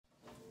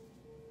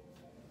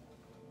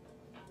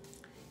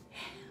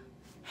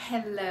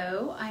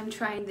Hello, I'm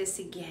trying this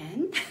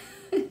again.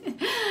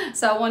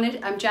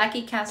 I'm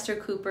Jackie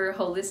Castro-Cooper,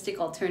 holistic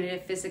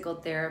alternative physical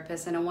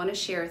therapist, and I want to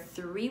share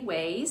 3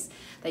 ways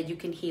that you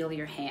can heal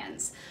your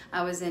hands.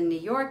 I was in New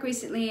York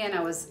recently, and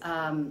I was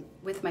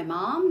with my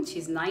mom.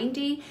 She's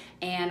 90,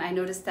 and I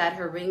noticed that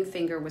her ring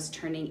finger was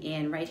turning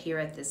in right here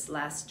at this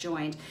last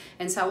joint,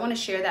 and so I want to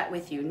share that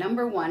with you.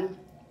 Number 1,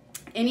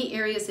 any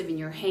areas in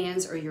your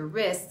hands or your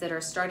wrists that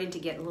are starting to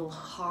get a little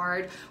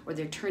hard or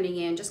they're turning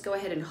in, just go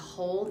ahead and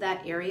hold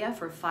that area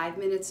for 5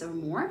 minutes or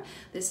more.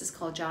 This is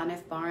called John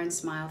F. Barnes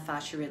Smile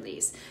Fascia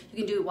Release. You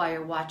can do it while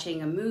you're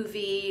watching a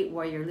movie,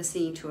 while you're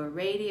listening to a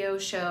radio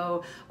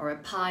show or a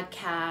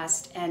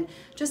podcast, and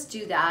just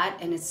do that,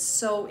 and it's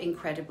so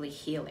incredibly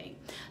healing.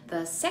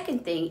 The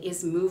second thing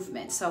is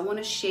movement. So I want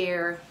to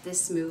share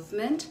this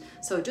movement.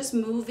 So just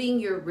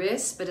moving your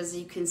wrists, but as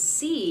you can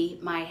see,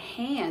 my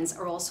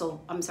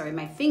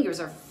fingers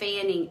are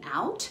fanning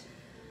out.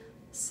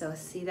 So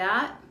see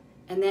that?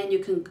 And then you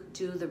can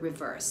do the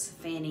reverse,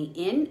 fanning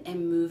in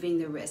and moving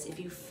the wrist. If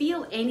you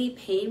feel any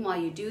pain while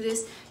you do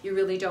this, you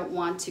really don't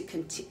want to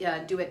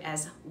do it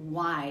as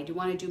wide. You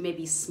want to do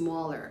maybe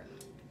smaller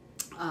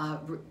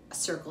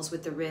circles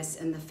with the wrist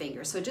and the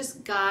finger. So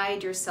just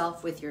guide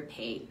yourself with your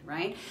pain,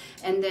 right?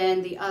 And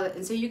then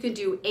so you can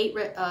do 8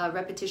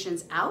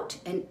 repetitions out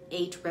and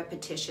 8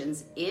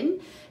 repetitions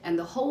in. And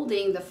the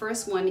holding, the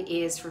first one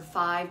is for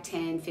 5,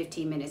 10,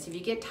 15 minutes. If you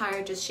get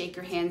tired, just shake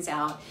your hands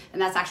out.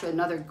 And that's actually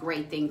another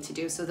great thing to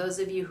do. So those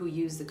of you who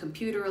use the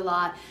computer a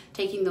lot,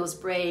 taking those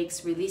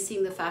breaks,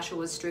 releasing the fascial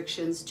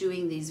restrictions,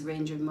 doing these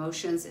range of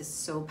motions is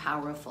so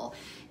powerful.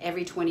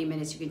 Every 20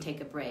 minutes you can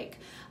take a break.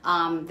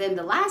 Then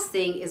the last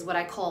thing is what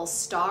I call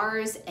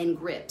stars and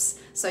grips.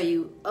 So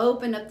you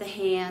open up the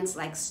hands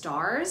like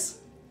stars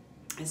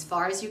as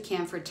far as you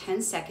can for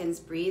 10 seconds,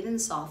 breathe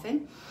and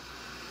soften.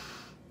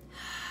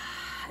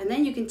 And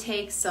then you can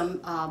take some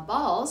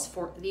balls,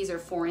 these are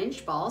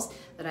 4-inch balls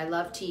that I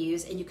love to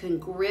use, and you can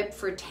grip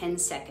for 10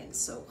 seconds.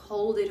 So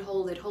hold it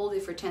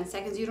for 10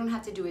 seconds. You don't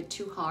have to do it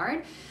too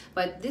hard,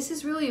 but this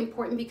is really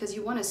important because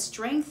you want to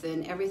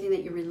strengthen everything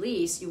that you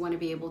release. You want to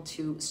be able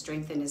to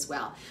strengthen as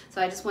well.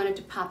 So I just wanted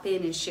to pop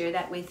in and share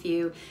that with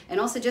you. And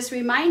also just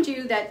remind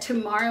you that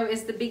tomorrow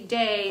is the big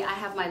day. I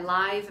have my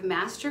live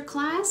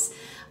masterclass.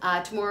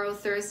 Tomorrow,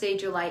 Thursday,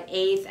 July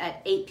 8th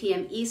at 8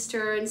 p.m.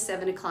 Eastern,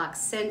 7 o'clock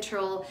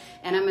Central,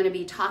 and I'm going to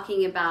be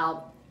talking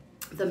about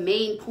the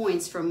main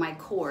points from my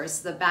course,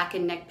 the back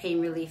and neck pain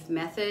relief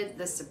method,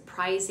 the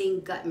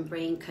surprising gut and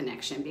brain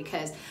connection,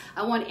 because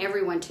I want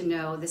everyone to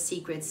know the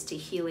secrets to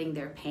healing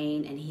their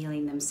pain and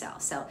healing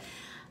themselves. So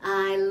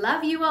I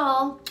love you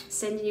all,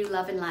 sending you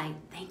love and light.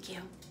 Thank you.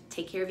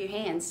 Take care of your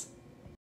hands.